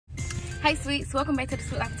Hey sweets, welcome back to the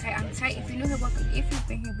Sweet Life of Tay. I'm Tay. If you're new here, welcome. If you've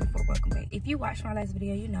been here before, welcome back. If you watched my last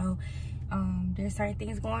video, you know there's certain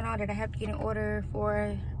things going on that I have to get in order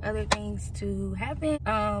for other things to happen.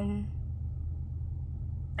 I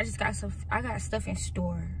got stuff in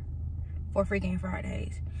store for freaking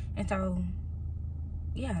Fridays, and so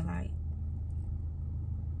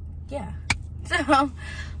so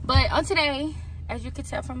but on today, as you can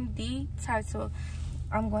tell from the title,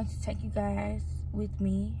 I'm going to take you guys with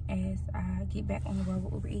me as I get back on the road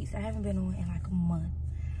with Uber Eats. I haven't been on in like a month,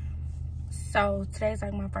 so today's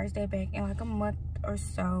like my first day back in like a month or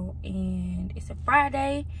so, and it's a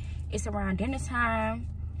Friday. It's around dinner time,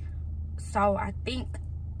 so I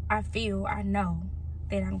know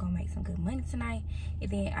that I'm gonna make some good money tonight.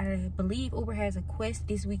 And then I believe Uber has a quest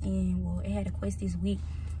this weekend. Well, it had a quest this week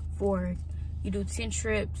for you do 10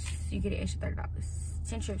 trips, you get an extra $30.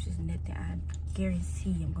 10 trips is nothing. I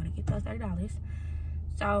guarantee I'm gonna get those $30.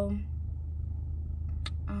 So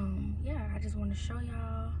yeah, I just want to show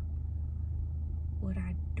y'all what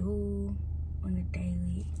I do on the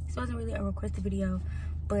daily. This wasn't really a requested video,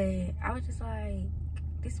 but I was just like,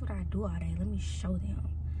 this is what I do all day, let me show them.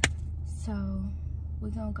 So we're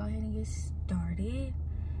gonna go ahead and get started.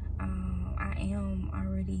 I am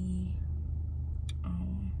already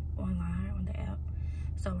online on the app,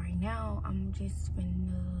 so right now I'm just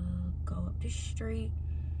gonna go up the street,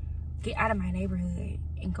 get out of my neighborhood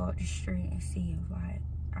and go up the street and see if like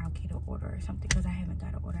I'll get an order or something, because I haven't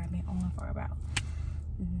got an order. I've been on for about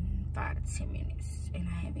 5 to 10 minutes and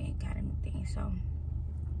I haven't got anything. So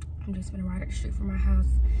I'm just gonna ride up the street from my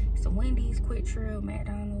house. It's a Wendy's, Quick Trip,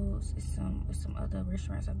 McDonald's. It's some other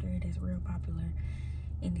restaurants up there that's real popular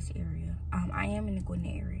in this area. I am in the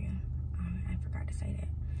Gwinnett area. I forgot to say that.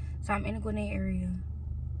 So I'm in the Gwinnett area,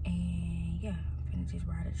 and yeah, I'm gonna just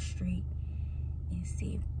ride up the street and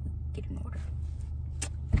see if we get an order.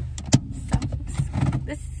 So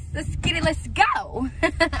let's get it, let's go.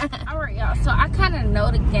 All right, y'all, so I kind of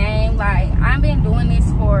know the game. Like, I've been doing this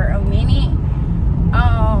for a minute.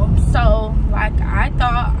 So like, I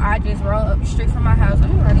thought I just roll up the street from my house. Let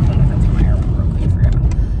me run these windows up to my area real quick for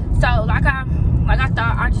y'all. So like I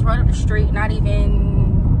thought I just rode up the street, not even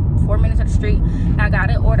 4 minutes up the street, and I got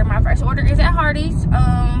an order. My first order is at Hardee's.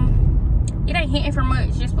 It ain't hitting for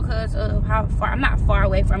much just because of how far. I'm not far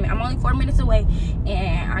away from it. I'm only 4 minutes away,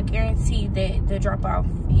 and I guarantee that the drop off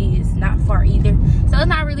is not far either. So it's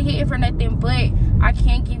not really hitting for nothing, but I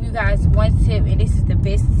can give you guys one tip, and this is the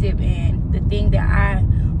best tip and the thing that I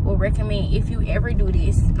will recommend if you ever do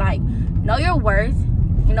this. Like, know your worth,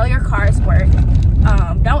 know your car's worth.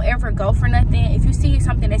 Don't ever go for nothing. If you see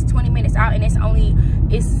something that's 20 minutes out and it's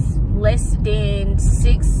less than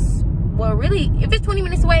 6, well, really, if it's 20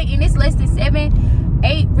 minutes away and it's less than 7,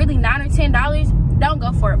 8, really $9 or $10, don't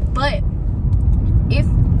go for it. But if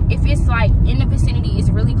it's like in the vicinity, it's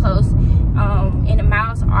really close, and the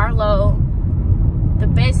miles are low, the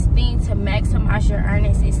best thing to maximize your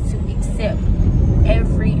earnings is to accept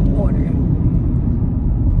every order.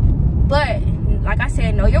 But like I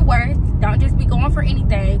said, know your worth. Don't just be going for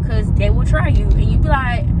anything, because they will try you and you be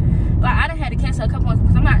like I done had to cancel a couple ones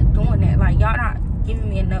because I'm not doing that. Like, y'all not giving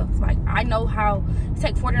me enough. Like, I know how it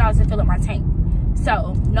takes $40 to fill up my tank.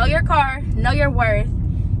 So know your car, know your worth,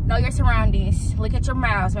 know your surroundings, look at your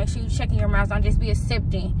miles, make sure you're checking your miles. Don't just be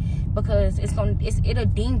accepting, because it'll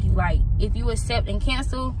ding you. Like, if you accept and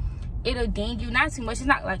cancel, it'll ding you. Not too much. It's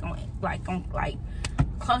not like on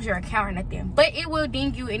close your account or nothing, but it will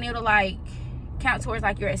ding you, and it'll like count towards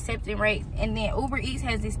like your acceptance rate. And then Uber Eats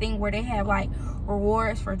has this thing where they have like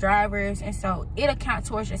rewards for drivers, and so it'll count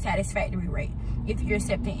towards your satisfactory rate if you're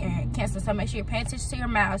accepting and canceling. So make sure you're paying attention to your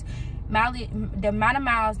miles, the amount of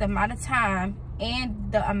miles, the amount of time,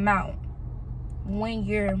 and the amount when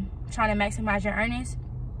you're trying to maximize your earnings.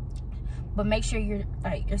 But make sure you're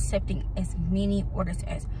like accepting as many orders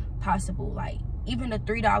as possible, like even the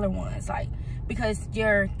 $3 ones, like, because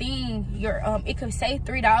your thing, it could say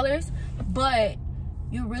 $3, but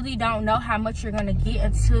you really don't know how much you're gonna get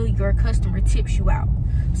until your customer tips you out.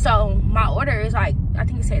 So my order is like, I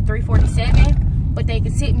think it said $3.47, but they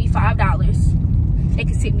could tip me $5, they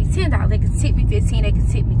could tip me $10, they could tip me $15, they could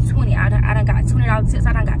tip me $20. I done got $20 tips,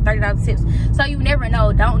 I done got $30 tips. So you never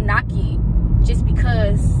know. Don't knock it just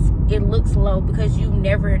because it looks low, because you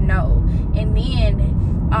never know. And then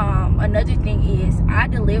another thing is, I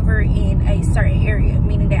deliver in a certain area,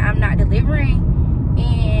 meaning that I'm not delivering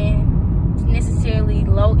in necessarily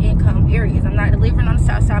low income areas. I'm not delivering on the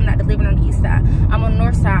south side, I'm not delivering on the east side. I'm on the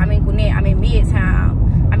north side, I'm in Gwinnett, I'm in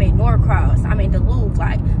Midtown, I'm in Norcross, I'm in Duluth.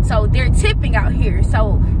 Like, so they're tipping out here.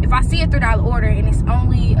 So if I see a $3 order and it's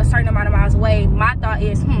only a certain amount of miles away, my thought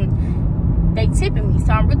is, they tipping me.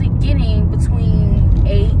 So I'm really getting between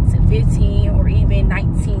 $8 to $15 or even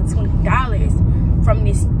 $19, $20 from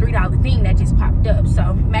this $3 thing that just popped up. So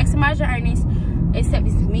maximize your earnings, accept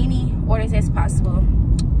as many orders as possible.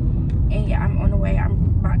 And yeah, I'm on the way.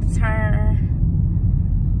 I'm about to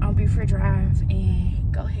turn on Buford Drive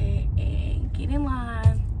and go ahead and get in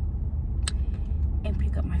line and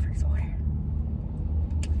pick up my first order.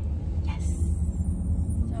 Yes.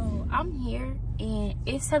 So I'm here and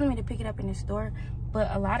it's telling me to pick it up in the store,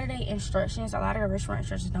 but a lot of the instructions, a lot of the restaurant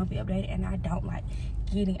instructions don't be updated, and I don't like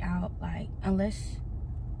getting out, like, unless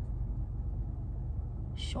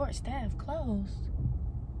short staff closed.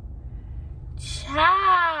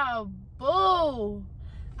 Child, boo.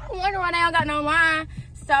 I wonder why they don't got no line.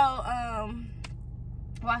 So,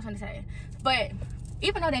 what I was gonna say, but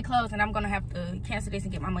even though they closed and I'm gonna have to cancel this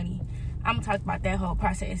and get my money, I'm gonna talk about that whole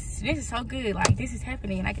process. This is so good. Like, this is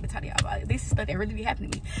happening and I get to talk to y'all about it. This is stuff that really be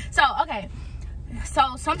happening to me. So, okay.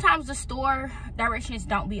 So sometimes the store directions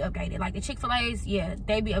don't be updated. Like the Chick-fil-A's, yeah,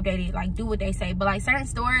 they be updated, like do what they say. But like certain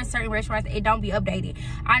stores, certain restaurants, it don't be updated.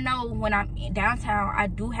 I know when I'm in downtown, I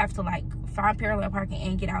do have to like find parallel parking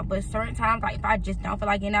and get out. But certain times, like if I just don't feel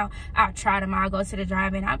like getting out, I'll try them. I'll go to the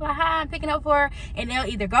drive-in. I'll be like, hi, I'm picking up for her. And they'll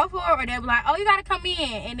either go for it or they'll be like, oh, you gotta come in.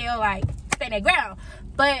 And they'll like stay their ground.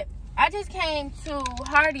 But I just came to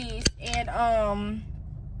Hardee's and I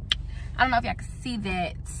don't know if y'all can see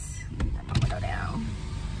that. I'm gonna go down.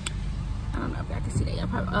 I don't know if y'all can see that. Y'all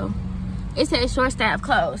probably, oh, it says short staff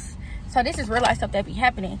closed. So this is real life stuff that be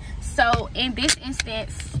happening. So in this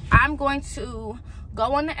instance, I'm going to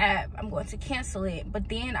go on the app. I'm going to cancel it, but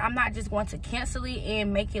then I'm not just going to cancel it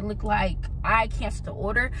and make it look like I canceled the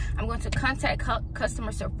order. I'm going to contact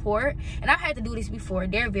customer support, and I've had to do this before.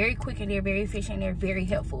 They're very quick and they're very efficient and they're very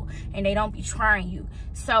helpful, and they don't be trying you.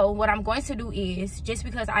 So what I'm going to do is, just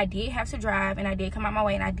because I did have to drive and I did come out my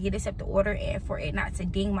way and I did accept the order, and for it not to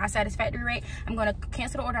ding my satisfactory rate, I'm going to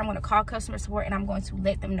cancel the order. I'm going to call customer support and I'm going to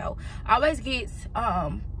let them know. I always get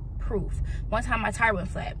proof. One time my tire went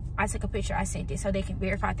flat. I took a picture, I sent it so they can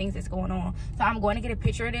verify things that's going on. So I'm going to get a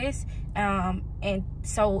picture of this, and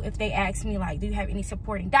so if they ask me like, do you have any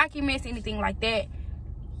supporting documents, anything like that,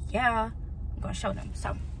 yeah, I'm gonna show them.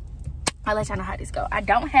 So I'll let y'all know how this go. I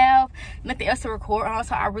don't have nothing else to record on,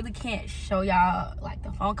 so I really can't show y'all like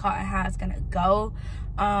the phone call and how it's gonna go.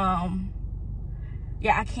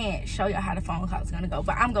 Yeah, I can't show y'all how the phone call is gonna go,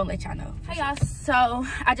 but I'm gonna let y'all know. Hey y'all, so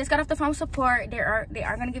I just got off the phone support. They are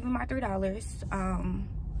gonna give me my $3.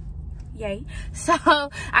 Yay. So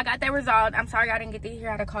I got that resolved. I'm sorry I didn't get to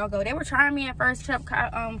hear how the call go. They were trying me at first, trying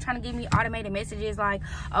to give me automated messages like,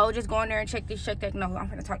 oh, just go in there and check this, check that. No, I'm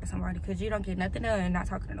gonna talk to somebody, because you don't get nothing done and not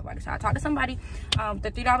talking to nobody. So I talked to somebody.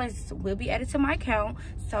 The $3 will be added to my account,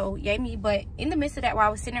 so yay me. But in the midst of that, while I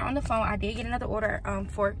was sitting there on the phone, I did get another order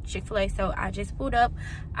for Chick-fil-A. So I just pulled up.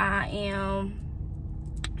 I am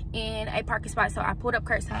in a parking spot, so I pulled up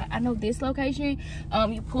curbside. I know this location,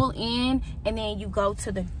 you pull in and then you go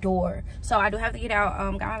to the door. So I do have to get out,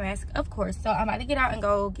 got my mask, of course. So I'm about to get out and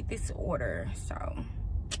go get this order. So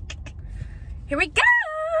here we go.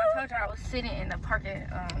 I told you I was sitting in the parking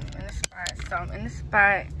in the spot. So I'm in the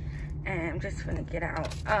spot and I'm just gonna get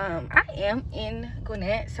out. I am in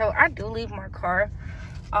Gwinnett, so I do leave my car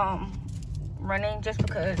running just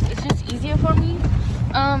because it's just easier for me.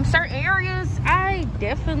 Certain areas I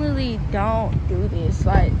definitely don't do this,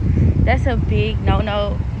 like that's a big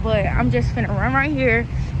no-no, but I'm just finna run right here.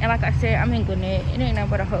 And like I said, I'm in Gwinnett. It ain't nothing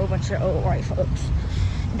but a whole bunch of old white folks.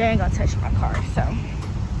 They ain't gonna touch my car. So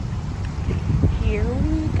here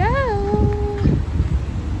we go.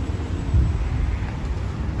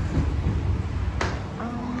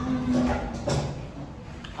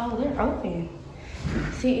 Oh, they're open.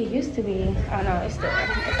 See, it used to be, oh no, it's still right.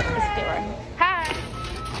 It's still right. Hi.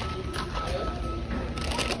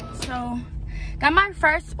 So got my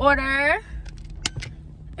first order,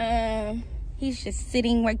 and he's just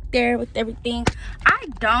sitting right there with everything. I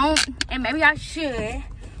don't, and maybe I should,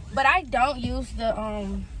 but I don't use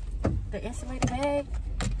the insulated bag,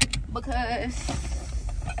 because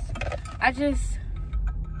I just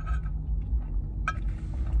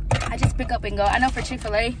pick up and go. I know for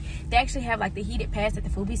Chick-fil-A, they actually have like the heated pads that the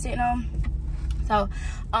food be sitting on. So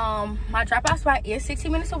my drop-off spot is 60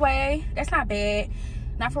 minutes away. That's not bad.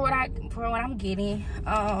 Not for what I'm getting.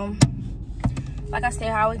 Like I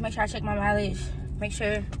said, I always make sure I check my mileage. Make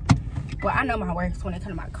sure, well, I know my worth when it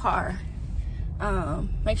comes to my car.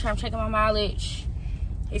 Make sure I'm checking my mileage.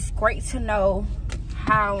 It's great to know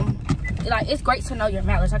how, like, it's great to know your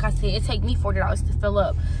mileage. Like I said, it take me $40 to fill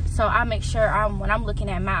up. So I make sure when I'm looking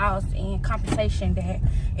at miles and compensation, that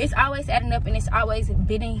it's always adding up and it's always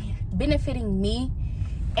benefiting me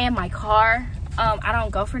and my car. I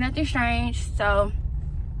don't go for nothing strange. So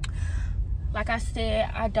like I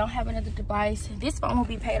said, I don't have another device. This phone will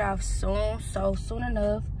be paid off soon, so soon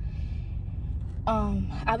enough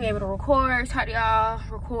I'll be able to record, talk to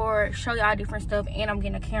y'all, show y'all different stuff, and I'm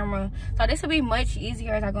getting a camera. So this will be much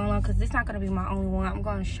easier as I go along, because this is not going to be my only one. I'm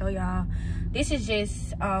going to show y'all. This is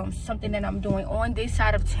just something that I'm doing on this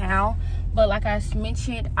side of town. But like I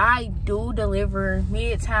mentioned, I do deliver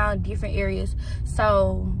mid-town, different areas.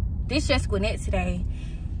 So this just Gwinnett today.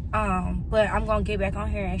 But I'm going to get back on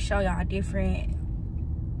here and show y'all different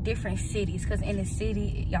cities, because in the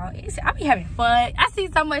city, y'all, I be having fun. I see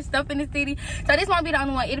so much stuff in the city, so this won't be the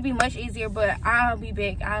only one. It'll be much easier, but I'll be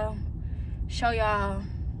back. I'll show y'all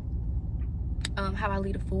how I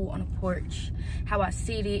leave the food on the porch, how I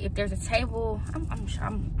sit it. If there's a table, I'm gonna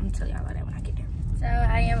tell y'all about that when I get there. So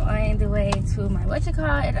I am on the way to my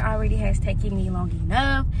whatchamacallit. It already has taken me long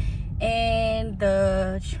enough, and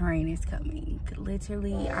the train is coming.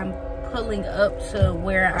 Literally, I'm pulling up to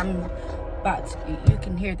where I'm about to, you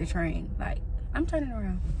can hear the train. Like, I'm turning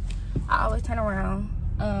around. I always turn around.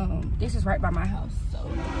 This is right by my house, so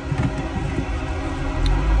I'm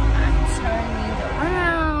turning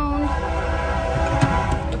around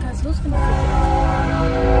because who's gonna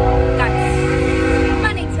got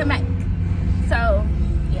money to make? So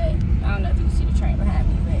yeah, I don't know if you can see the train behind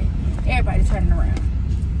me, but everybody's turning around,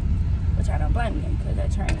 which I don't blame them, because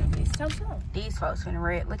that train is so slow. These folks in the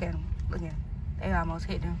red, look at them, they almost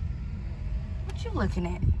hit them. What you looking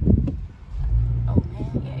at? Oh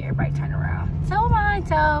man, yeah, everybody turn around. So am I.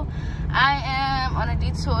 So I am on a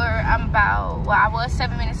detour. I'm about, well, I was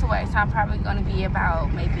 7 minutes away, so I'm probably gonna be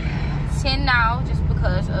about maybe 10 now, just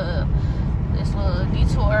because of this little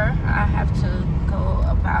detour. I have to go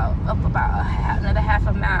about another half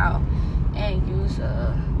a mile and use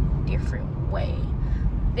a different way.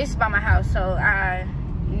 This is by my house, so I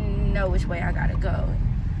know which way I gotta go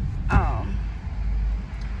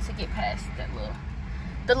to get past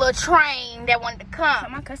the little train that wanted to come. So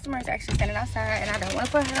my customer is actually standing outside, and I don't want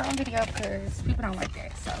to put her on video because people don't like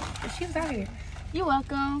that. So if she was out here, you're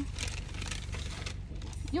welcome.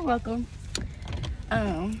 You're welcome.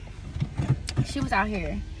 She was out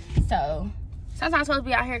here. So sometimes I'm supposed to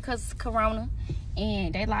be out here because Corona,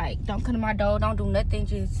 and they like, don't come to my door, don't do nothing,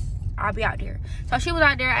 just I'll be out there. So she was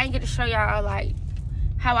out there. I ain't get to show y'all like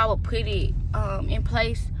how I would put it in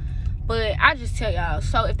place, but I just tell y'all,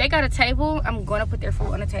 so if they got a table, I'm gonna put their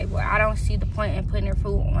food on the table. I don't see the point in putting their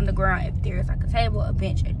food on the ground if there's like a table, a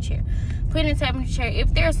bench, a chair. Putting a table and a chair.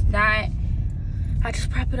 If there's not, I just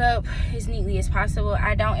prop it up as neatly as possible.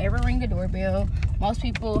 I don't ever ring the doorbell. Most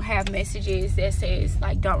people have messages that says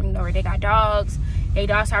like, don't ring the doorbell. They got dogs, they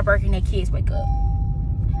dogs start barking, their kids wake up.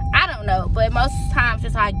 I don't know, but most times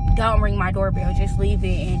it's like, don't ring my doorbell, just leave it,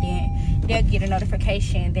 and then they'll get a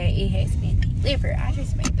notification that it has been delivered. I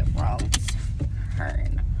just made the wrong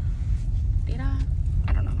turn. Did I?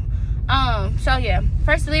 I don't know. So yeah,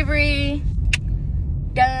 first delivery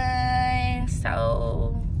done.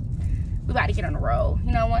 So we about to get on the roll.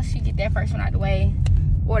 You know, once you get that first one out of the way,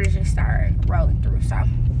 orders just start rolling through. So I'll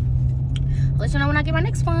let you know when I get my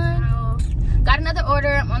next one. Got another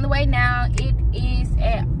order. I'm on the way now. It is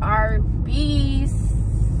at Arby's.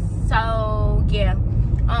 So yeah,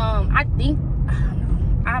 I think,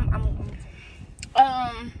 I don't know.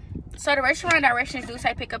 So the restaurant directions do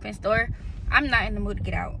say pick up in store. I'm not in the mood to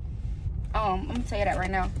get out. I'm gonna tell you that right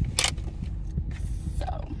now.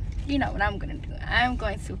 So you know what I'm gonna do. I'm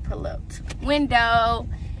going to pull up to the window,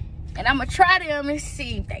 and I'm gonna try them and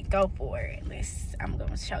see if they go for it. I'm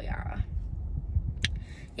gonna show y'all.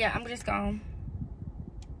 Yeah, I'm just gonna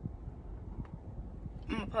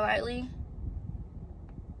politely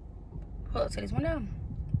pull up to this window.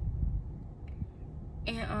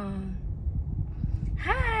 And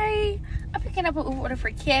hi, I'm picking up an Uber order for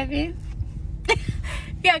Kevin.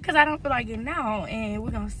 Yeah, because I don't feel like getting out, and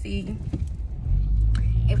we're gonna see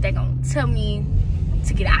if they're gonna tell me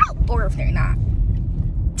to get out or if they're not.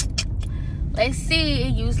 Let's see.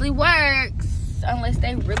 It usually works unless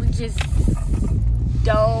they really just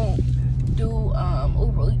don't do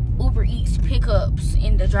Uber Eats pickups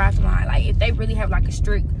in the drive-thru line. Like if they really have like a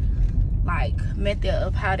strict like method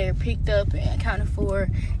of how they're picked up and accounted for,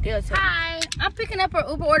 they'll tell me. Hi, I'm picking up an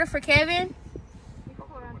Uber order for Kevin.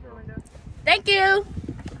 Thank you.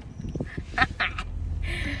 I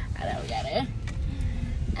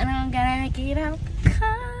don't gotta get out the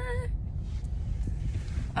car.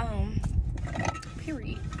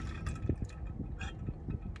 Period.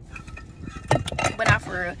 But not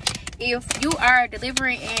for real. If you are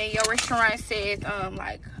delivering and your restaurant says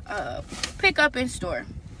like pick up in store,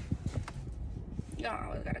 you don't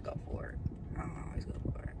always gotta go for it. I don't always go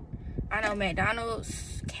for it. I know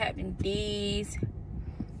McDonald's, Captain D's,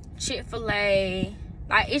 Chick-fil-A.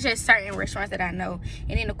 Like, it's just certain restaurants that I know.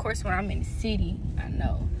 And then, of course, when I'm in the city, I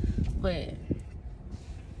know. But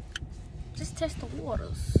just test the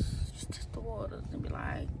waters. Just test the waters and be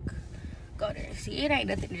like, go there. See, it ain't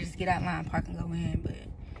nothing to just get out line, park, and go in. But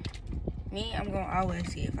me, I'm going to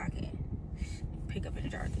always see if I can pick up in the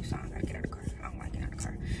drive-thru, so I gotta get out of the car. I don't like getting out of the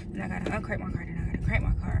car. Then I gotta uncrate my car. Then I gotta crank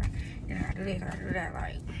my car. Then I gotta do this. I gotta do that.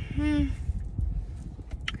 Like,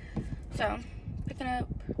 So, picking up.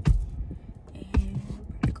 And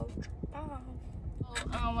we're gonna go drop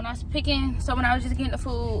off. When I was picking, so when I was just getting the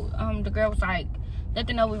food, the girl was like, let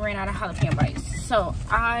them know we ran out of jalapeno bites. So,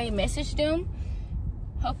 I messaged them.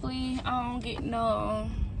 Hopefully, I don't get no,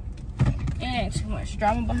 it ain't too much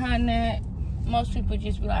drama behind that. Most people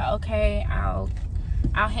just be like, okay, I'll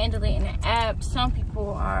handle it in the app. Some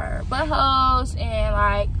people are buttholes and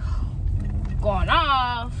like going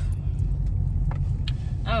off.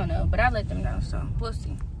 I don't know, but I let them know, so we'll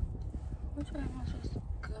see. Which way am I supposed to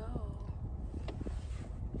go?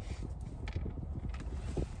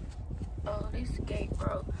 Oh, this gate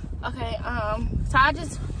broke. Okay, so I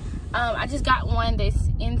just got one that's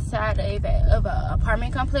inside of an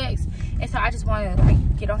apartment complex, and so I just want to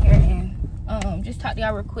like get on here and just talk to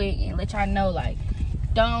y'all real quick and let y'all know, like,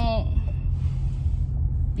 don't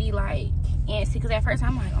be like antsy, because at first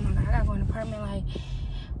I'm like, oh my god, I gotta go in the apartment, like,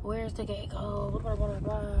 where's the gate go, blah, blah, blah,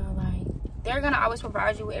 blah. Like, they're gonna always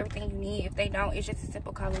provide you with everything you need. If they don't, it's just a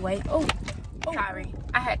simple call away. Oh, sorry,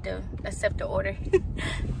 I had to accept the order.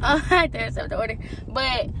 I had to accept the order.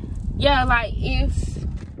 But yeah, like, if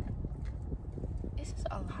this is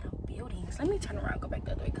a lot of buildings, let me turn around and go back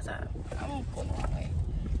the other way, because I'm going the wrong way.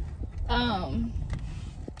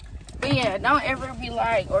 But yeah, don't ever be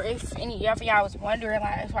like, or if any of y'all was wondering,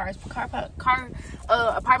 like, as far as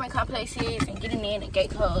apartment complexes and getting in and gate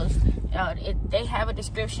codes, they have a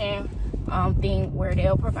description thing where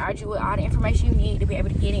they'll provide you with all the information you need to be able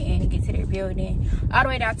to get in and get to their building, all the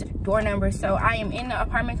way down to the door number. So I am in the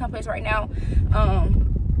apartment complex right now,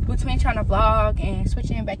 between trying to vlog and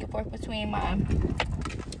switching back and forth between my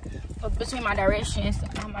directions.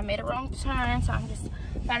 I made a wrong turn, so I'm just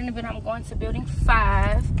finding a bit. I'm going to building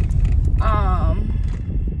 5.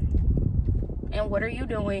 And what are you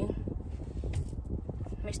doing,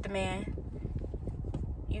 Mr. Man?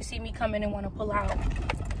 You see me coming and want to pull out.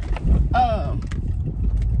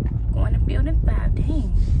 Going to building 5.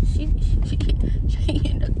 Dang, she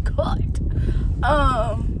in the cut.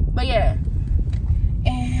 But yeah.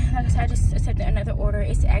 And like I said, I just accepted another order.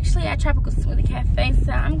 It's actually at Tropical Smoothie Cafe,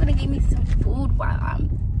 so I'm gonna get me some food while I'm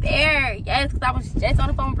there. Yes, because I was just on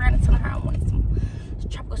the phone with Brandon telling her I wanted some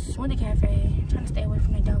Tropical Smoothie Cafe. I'm trying to stay away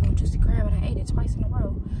from that doggone juicy crab, and I ate it twice in a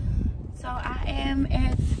row. So I am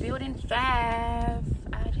at building 5. I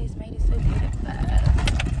just made it to building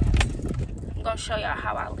 5. I'm gonna show y'all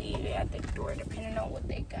how I leave it at the door, depending on what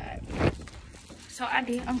they got. So I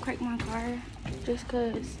did uncrate my car just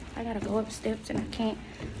because I gotta go up steps and I can't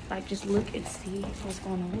like just look and see what's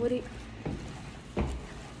going on with it.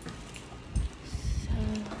 So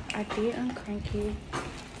I did uncrank it.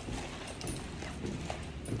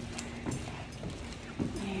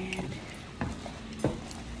 And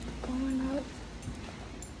going up,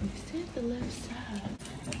 it's at the left side.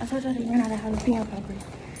 I told y'all they ran out of jalapeno peppers.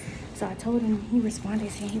 So I told him, he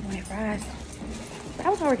responded saying he wanted fries. But I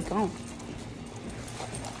was already gone.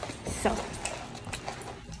 So,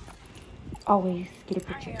 always get a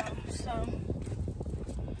picture. So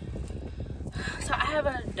I have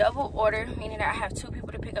a double order, meaning that I have 2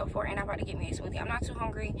 people to pick up for, and I'm about to get me a smoothie. I'm not too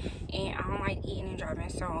hungry, and I don't like eating and driving,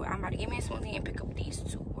 so I'm about to get me a smoothie and pick up these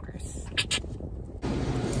 2 orders.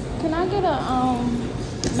 Can I get a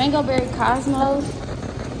mango berry Cosmos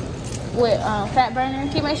with fat burner?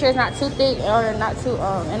 Can you make sure it's not too thick or not too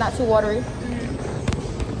and not too watery?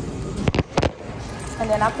 And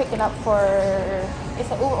then I'm picking up for, it's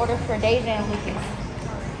an Uber order for Deja and Lucas.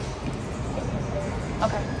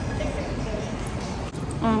 Okay.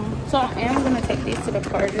 So I am gonna take these to the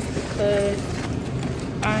car just because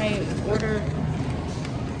I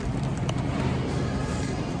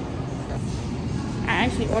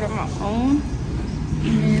actually ordered my own,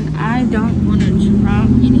 and I don't want to drop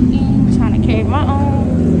anything. I'm trying to carry my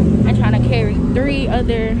own. I'm trying to carry 3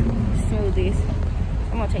 other smoothies.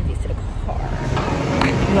 I'm gonna take these to the car.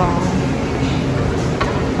 Y'all,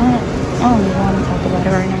 I don't even want to talk about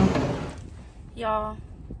it right now. Y'all,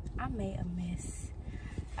 I made a mess.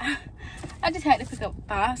 I just had to pick up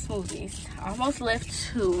 5 smoothies. I almost left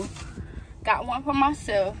 2. Got 1 for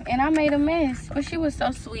myself, and I made a mess, but she was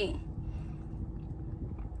so sweet.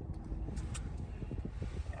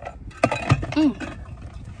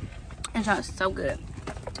 This junk is so good.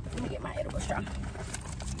 Let me get my edible straw.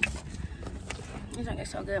 This junk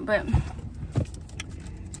is so good, but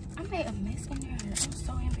I made a mess in there. I'm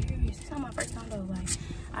so embarrassed. It's not my first time though. Like,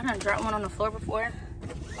 I done dropped one on the floor before.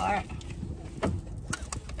 Alright.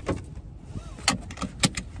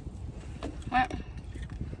 Well,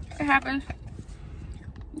 it happens.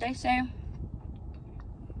 They say.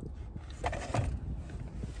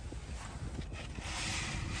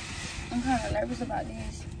 I'm kind of nervous about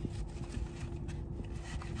this.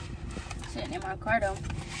 Sitting in my car though.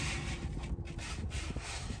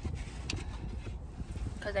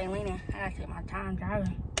 Cause they leaning. I gotta take my time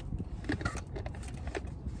driving.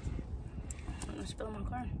 I'm gonna spill my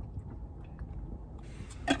car.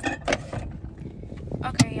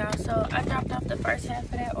 Okay, y'all. So I dropped off the first half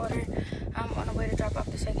of that order. I'm on the way to drop off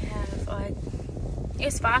the second half. Like,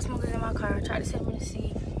 it's 5 smoothers in my car. I tried to set them in the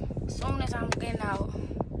seat. As soon as I'm getting out,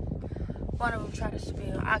 one of them tried to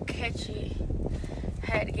spill. I catch it.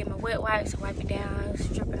 Had to get my wet wipes to wipe it down. It was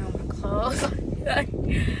dripping on my clothes.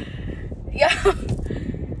 Yeah.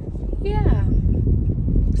 Yeah.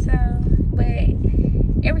 So, but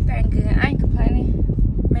everything good. I ain't complaining.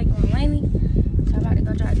 Making me money. So I'm about to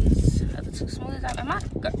go drop these other 2 smoothies out. And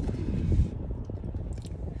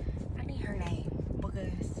I need her name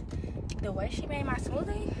because the way she made my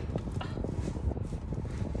smoothie.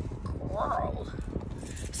 Girl.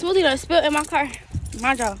 Smoothie done spilled in my car.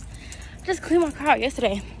 My job. I just cleaned my car out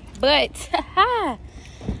yesterday. But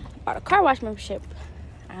bought a car wash membership.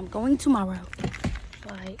 I'm going tomorrow.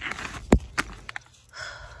 Like,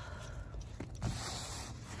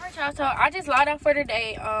 alright, y'all. So I just logged out for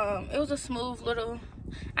today. It was a smooth little.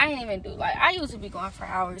 I didn't even do like I used to be going for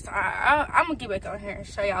hours. I'm gonna get back on here and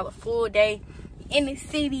show y'all a full day in the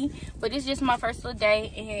city. But it's just my first little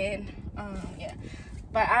day, and yeah.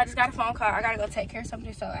 But I just got a phone call. I gotta go take care of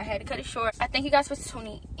something, so I had to cut it short. I thank you guys for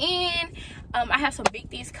tuning in. I have some big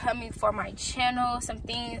things coming for my channel. Some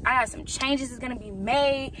things, I have some changes that's gonna be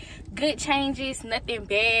made. Good changes, nothing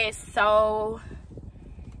bad. So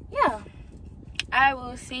yeah, I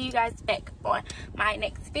will see you guys back on my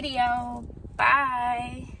next video.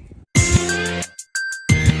 Bye.